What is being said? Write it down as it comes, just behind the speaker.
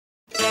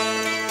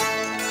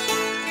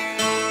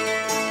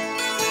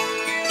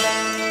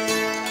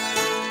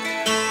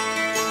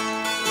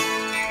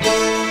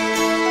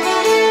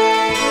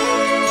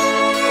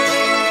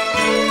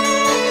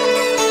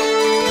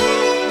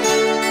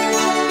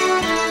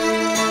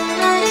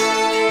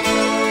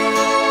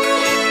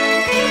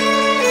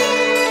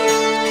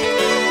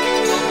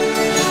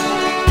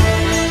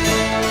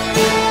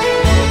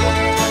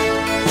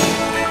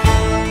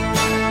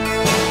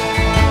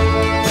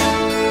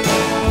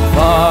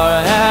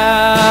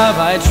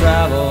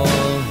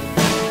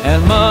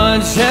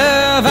much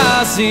have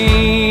I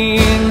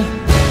seen?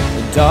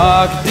 The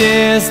dark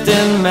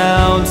distant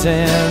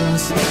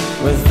mountains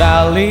with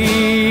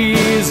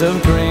valleys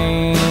of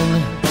green,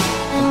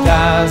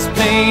 past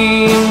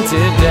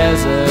painted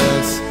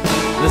deserts,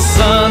 the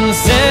sun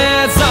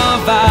sets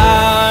on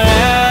fire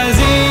as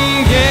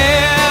he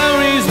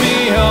carries me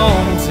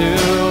home to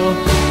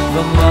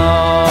the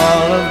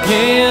Mull of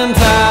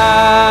Kintyre.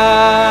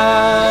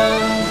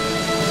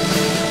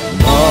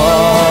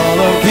 Mull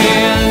of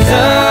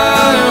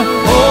Kintyre,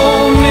 oh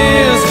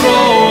mist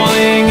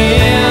rolling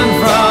in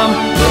from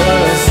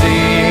the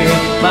sea.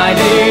 My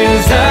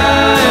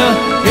desire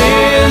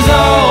is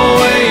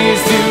always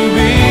to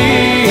be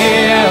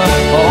here,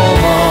 oh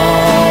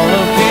Mull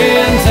of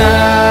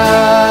Kintyre.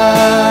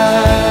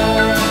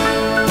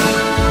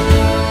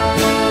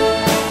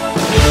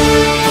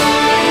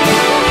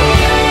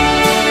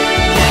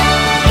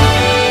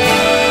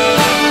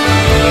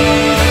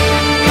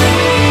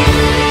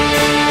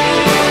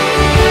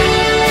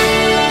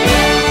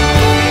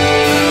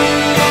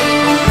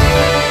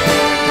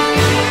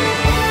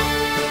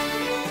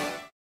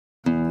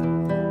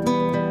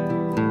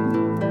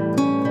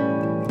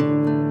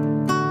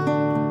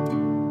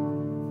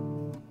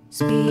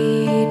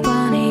 Speed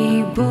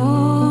bunny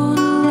bold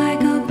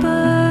like a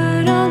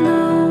bird on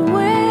the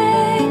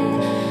wing,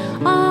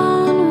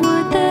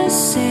 onward the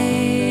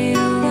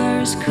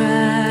sailors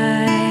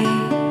cry.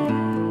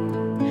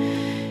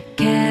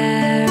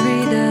 Carry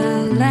the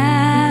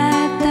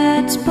lad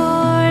that's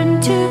born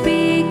to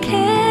be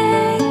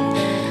king,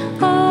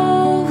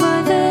 over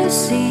the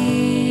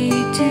sea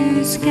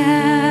to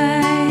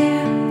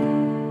Skye.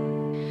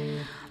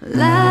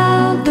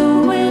 Loud the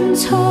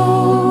winds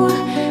hoe,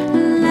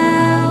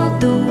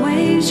 the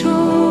waves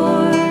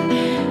roar,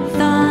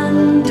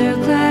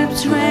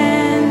 thunderclaps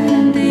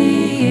rend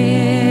the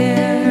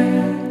air.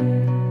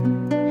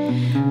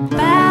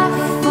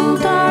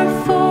 Baffled our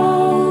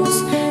foes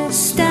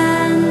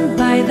stand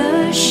by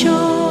the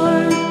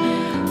shore,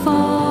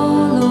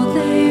 follow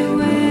they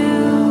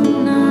will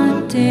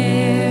not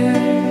dare.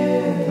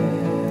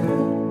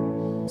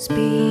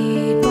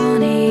 Speed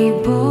bunny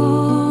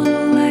bold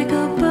like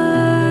a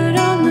bird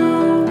on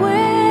the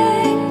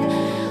wing,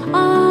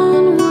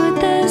 onward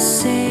the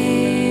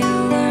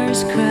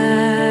sailors cry.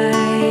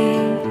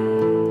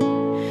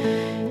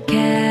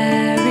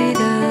 Carry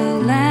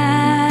the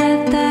lad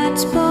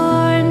that's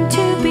born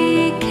to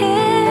be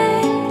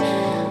king,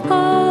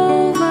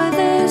 over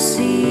the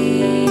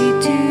sea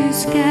to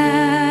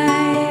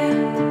Skye.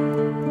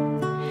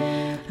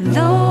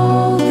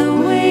 Though the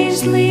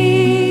waves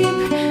leap,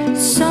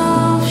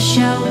 soft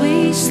shall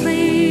we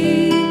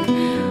sleep,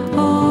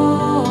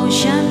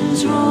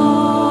 ocean's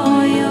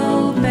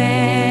royal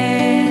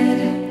bed.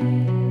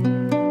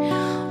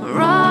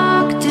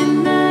 Rocked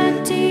in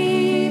the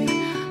deep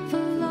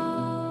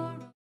floor.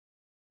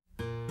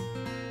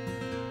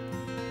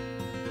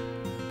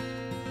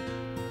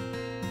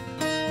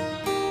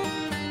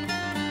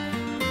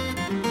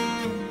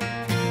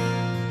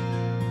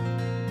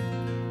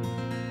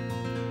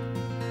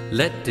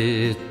 Let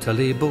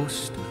Italy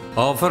boast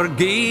of her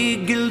gay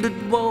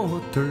gilded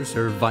waters,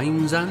 her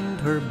vines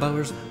and her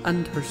bowers,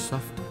 and her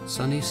soft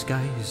sunny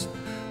skies,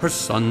 her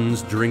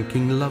sons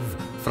drinking love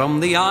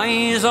from the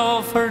eyes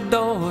of her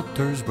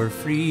daughters, where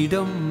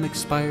freedom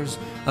expires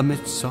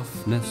amid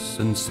softness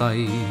and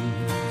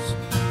sighs.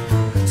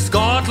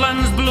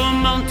 Scotland's blue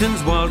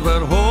mountains wild,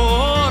 where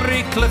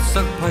hoary cliffs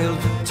are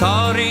piled,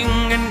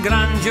 towering in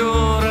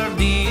grandeur are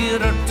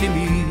dearer to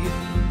me.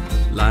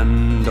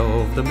 Land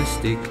of the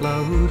misty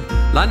cloud,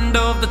 land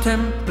of the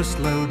tempest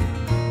loud,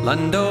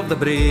 land of the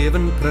brave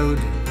and proud,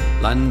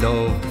 land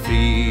of the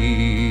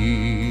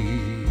free.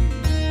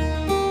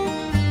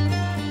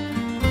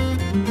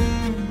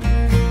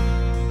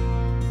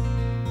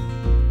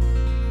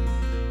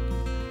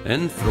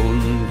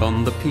 Enthroned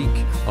on the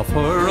peak of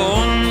her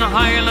own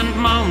Highland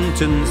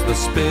mountains, the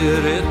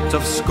spirit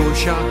of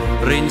Scotia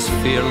reigns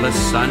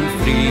fearless and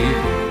free.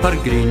 Her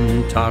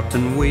green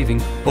tartan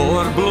waving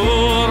o'er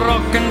blue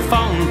rock and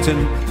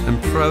fountain,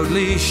 and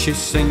proudly she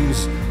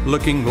sings,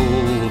 looking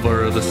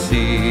over the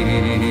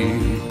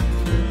sea.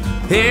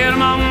 Here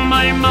among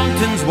my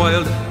mountains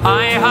wild,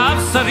 I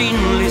have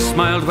serenely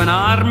smiled when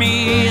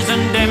armies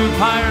and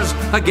empires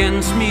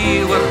against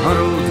me were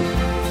hurled.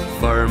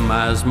 Firm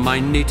as my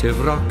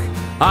native rock,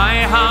 I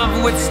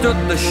have withstood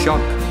the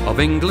shock of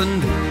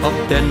England, of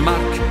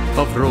Denmark,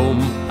 of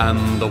Rome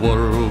and the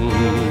world.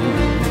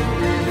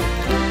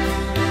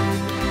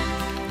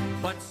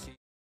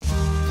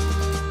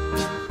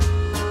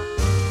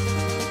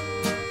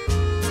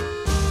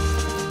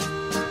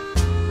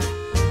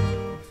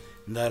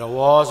 There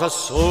was a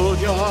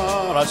soldier,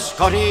 a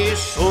Scottish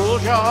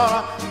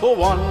soldier, who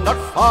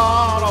wandered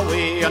far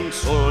away, and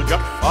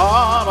soldiered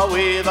far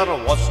away. There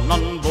was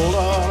none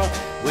bolder,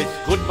 with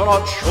good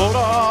broad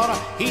shoulder.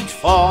 He'd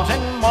fought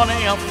in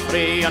many a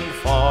fray, and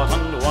fought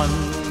and won.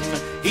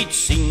 He'd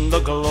seen the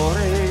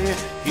glory,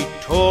 he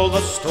told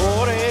the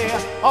story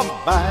of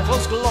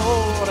battles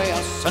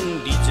glorious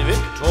and deeds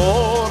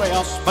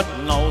victorious. But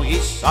now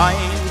he's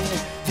sighing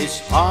his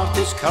heart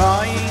is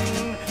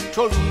crying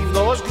to leave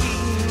those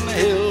green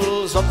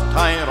hills of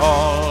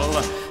Tyrol,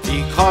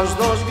 because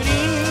those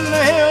green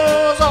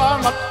hills are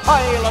not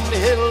Highland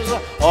hills,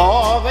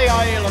 or the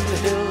island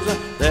hills.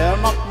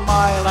 They're not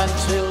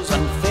Mylands hills,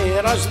 and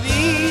fair as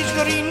these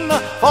green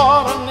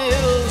foreign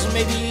hills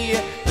may be,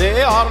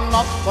 they are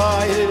not the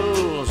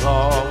hills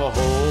of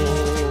home.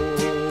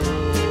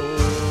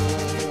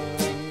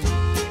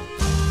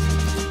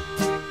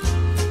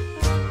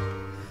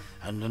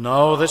 And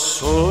now this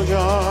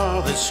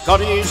soldier, this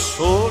Scottish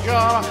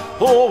soldier,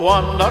 who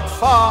wandered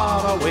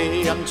far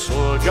away and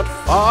soldiered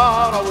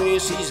far away,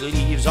 sees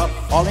leaves are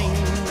falling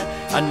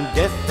and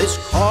death is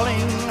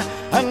calling,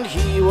 and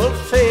he will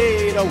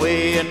fade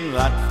away in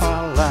that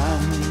far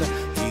land.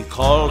 He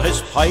called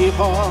his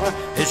piper,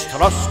 his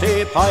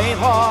trusty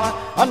piper,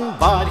 and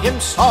bade him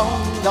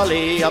sound a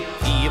lay, a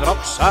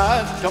pibroch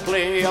sad to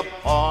play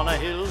upon a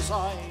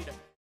hillside.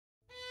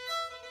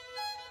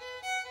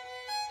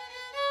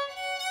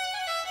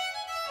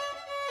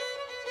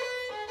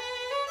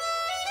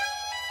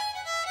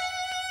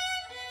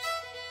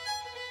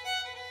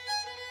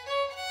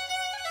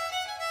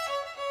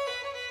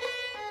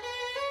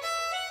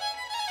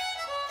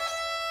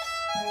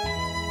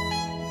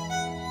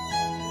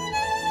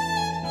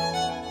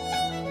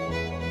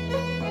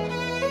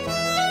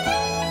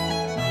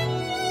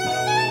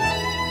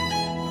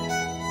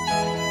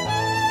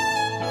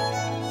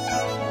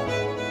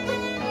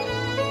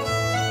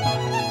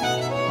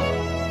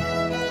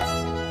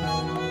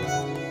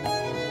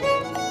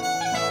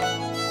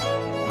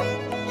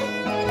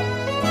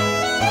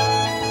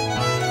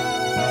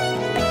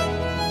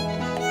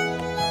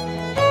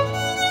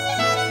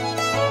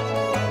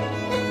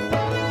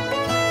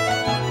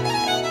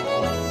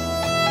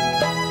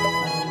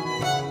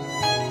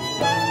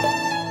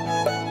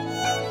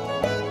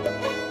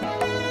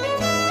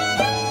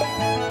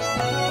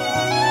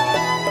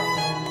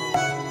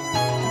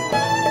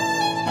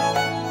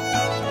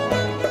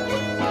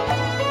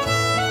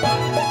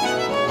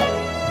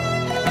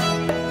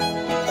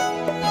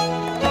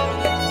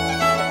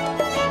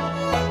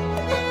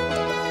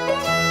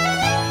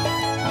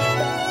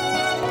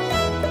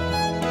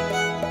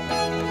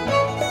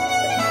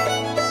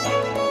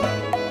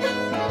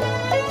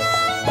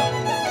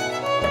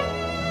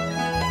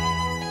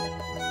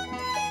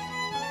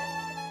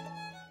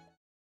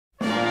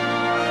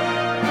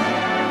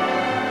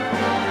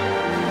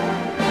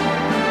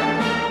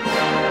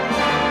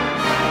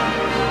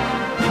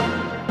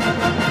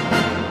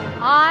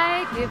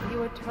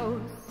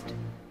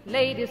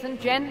 Ladies and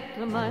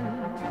gentlemen,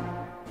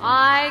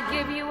 I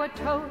give you a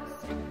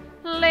toast.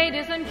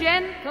 Ladies and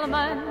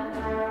gentlemen,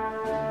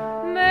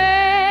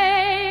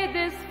 may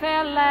this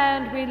fair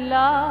land we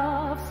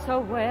love so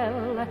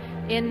well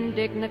in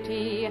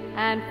dignity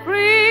and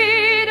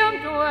freedom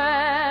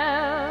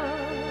dwell.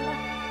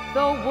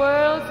 The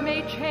worlds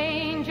may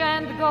change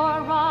and go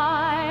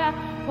awry,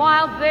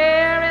 while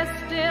there is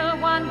still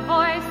one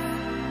voice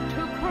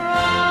to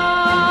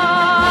cry.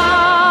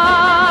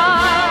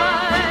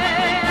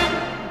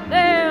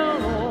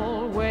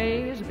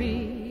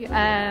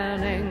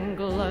 An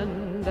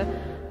England,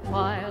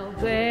 while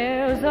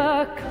there's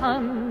a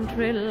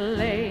country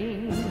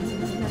lane,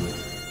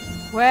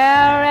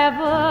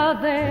 wherever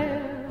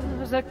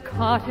there's a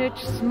cottage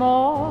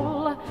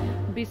small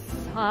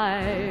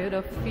beside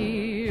a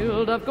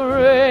field of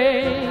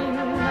grain,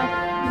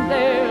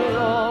 there'll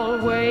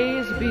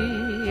always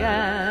be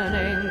an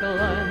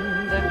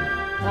England,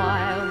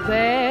 while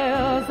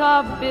there's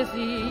a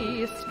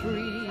busy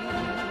street.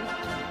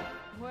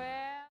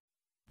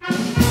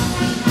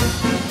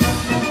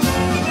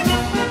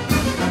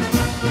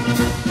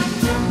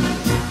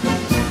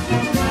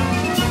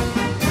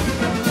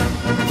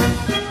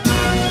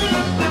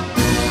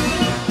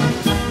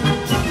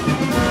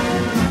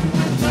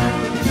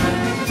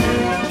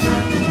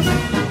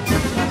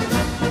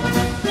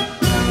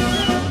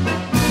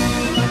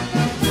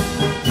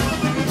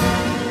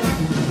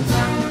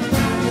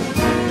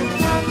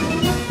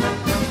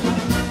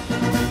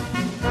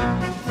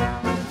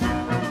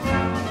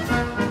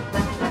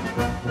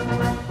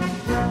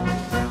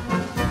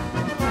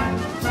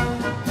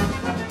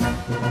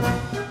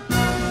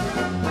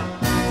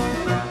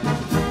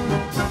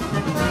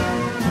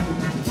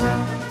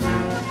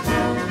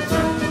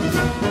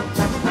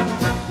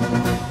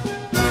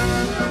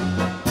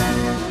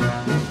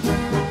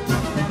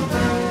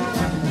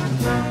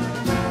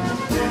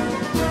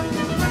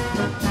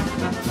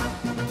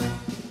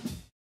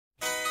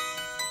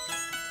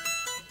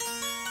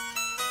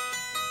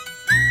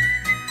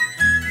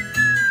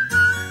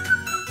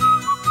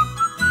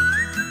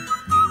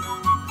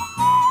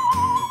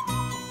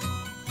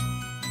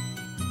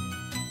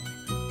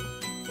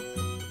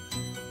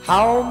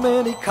 How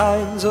many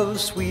kinds of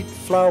sweet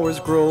flowers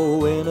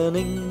grow in an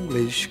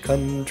English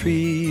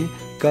country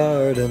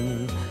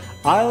garden?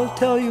 I'll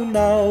tell you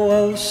now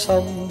of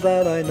some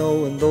that I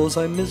know, and those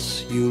I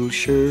miss you'll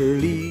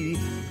surely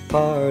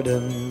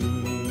pardon.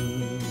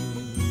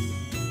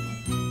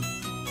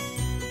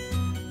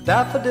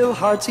 daffodil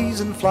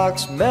heartsease and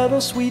phlox, meadow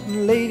sweet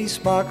and lady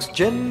smocks,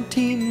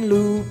 gentian,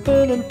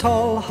 lupin and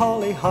tall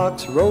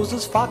hollyhocks,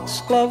 roses,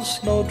 foxgloves,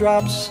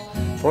 snowdrops,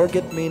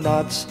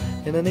 forget-me-nots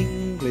in an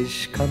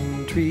English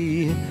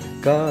country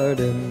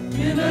garden.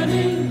 In an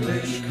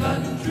English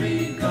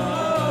country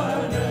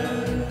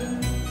garden.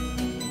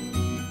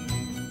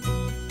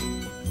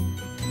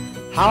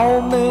 How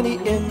many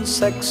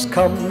insects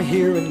come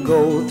here and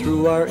go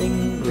through our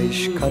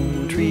English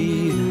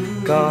country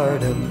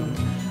garden?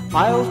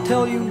 I'll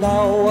tell you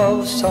now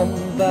of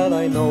some that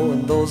I know,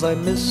 and those I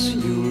miss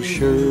you'll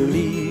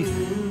surely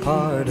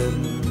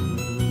pardon.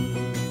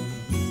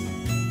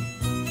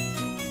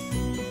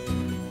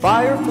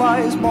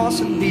 Fireflies, moss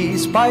and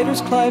bees,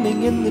 spiders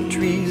climbing in the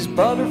trees,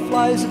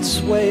 butterflies that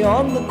sway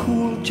on the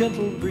cool,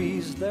 gentle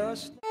breeze. There are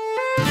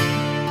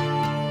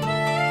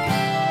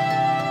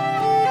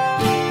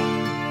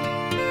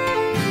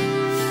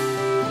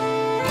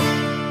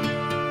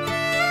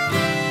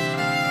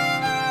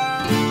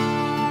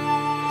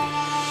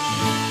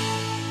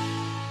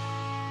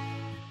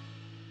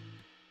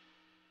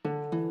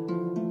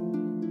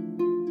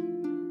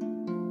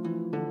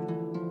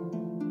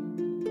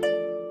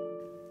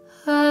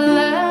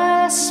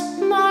Alas,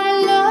 my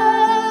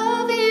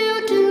love,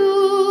 you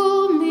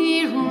do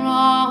me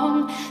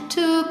wrong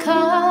to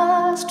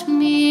cast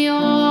me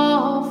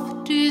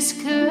off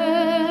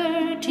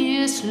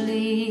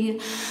discourteously,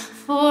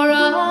 for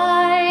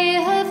I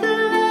have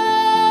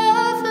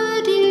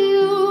loved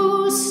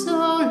you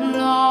so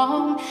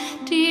long,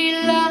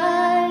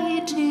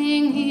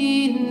 delighting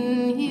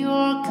in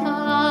your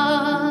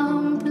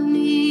company.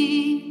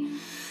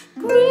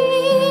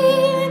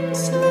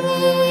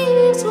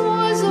 Greensleeves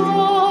was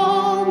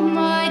all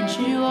my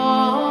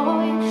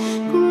joy,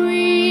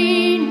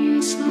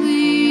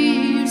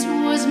 Greensleeves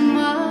was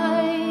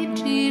my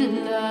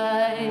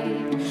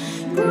delight,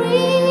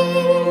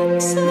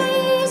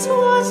 Greensleeves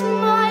was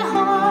my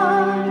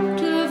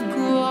heart of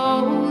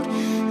gold,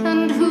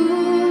 and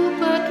who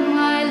but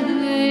my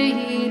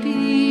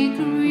lady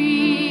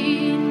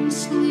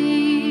Greensleeves?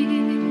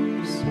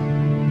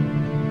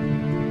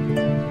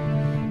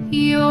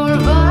 Your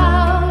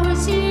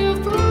vows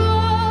you've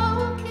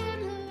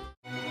broken.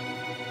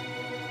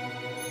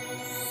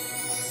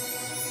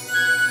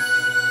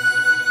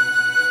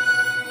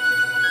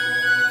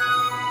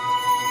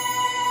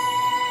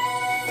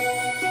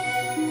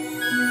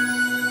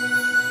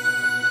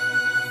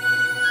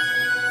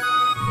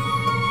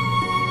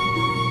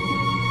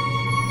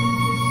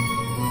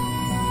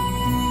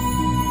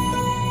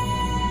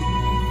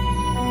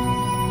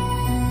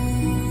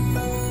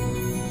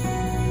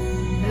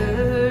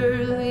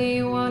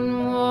 Early one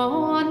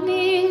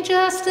morning,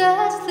 just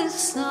as the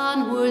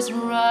sun was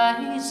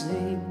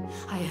rising,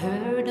 I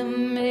heard a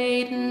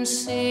maiden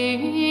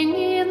sing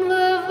in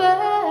the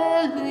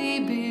valley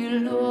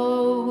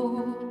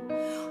below.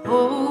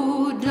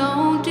 Oh,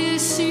 don't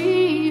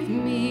deceive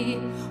me,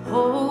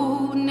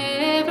 oh,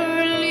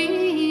 never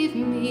leave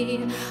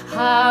me.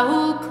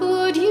 How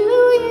could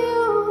you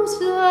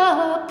use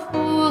a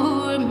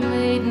poor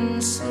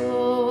maiden so?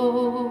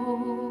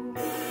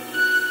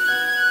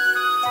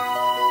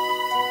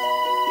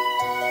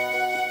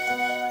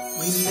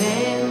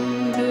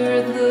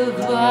 Remember the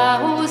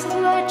vows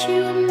that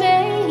you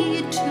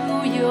made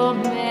to your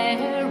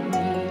Mary.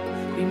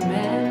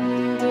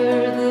 Remember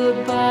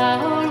the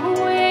bower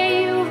where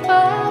you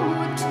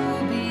vowed to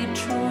be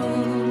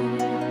true.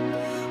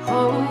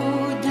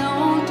 Oh,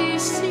 don't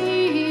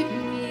deceive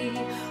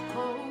me. Oh.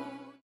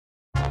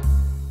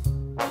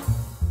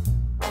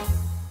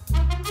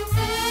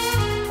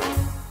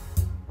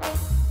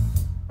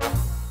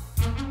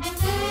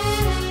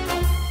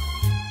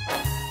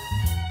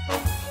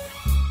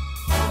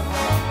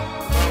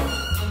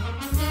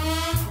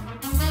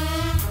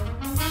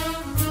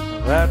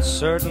 That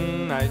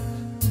certain night,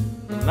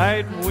 the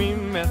night we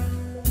met,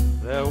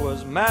 there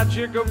was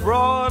magic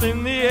abroad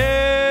in the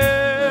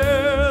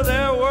air.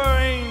 There were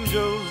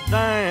angels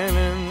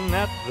dining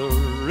at the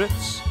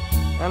Ritz,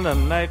 and a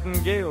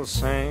nightingale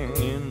sang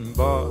in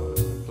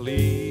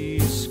Berkeley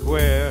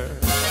Square.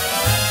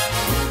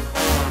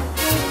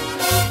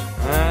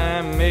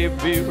 I may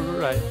be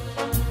right,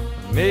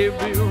 may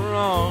be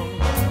wrong,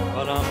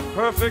 but I'm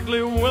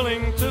perfectly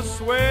willing to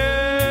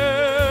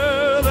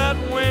swear that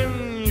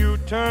when you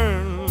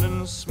turned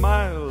and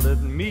smiled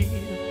at me,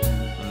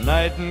 a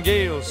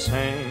nightingale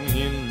sang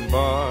in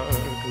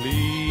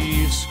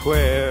Berkeley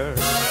Square.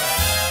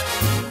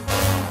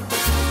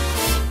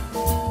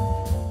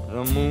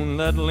 The moon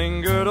that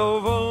lingered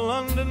over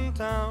London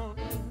town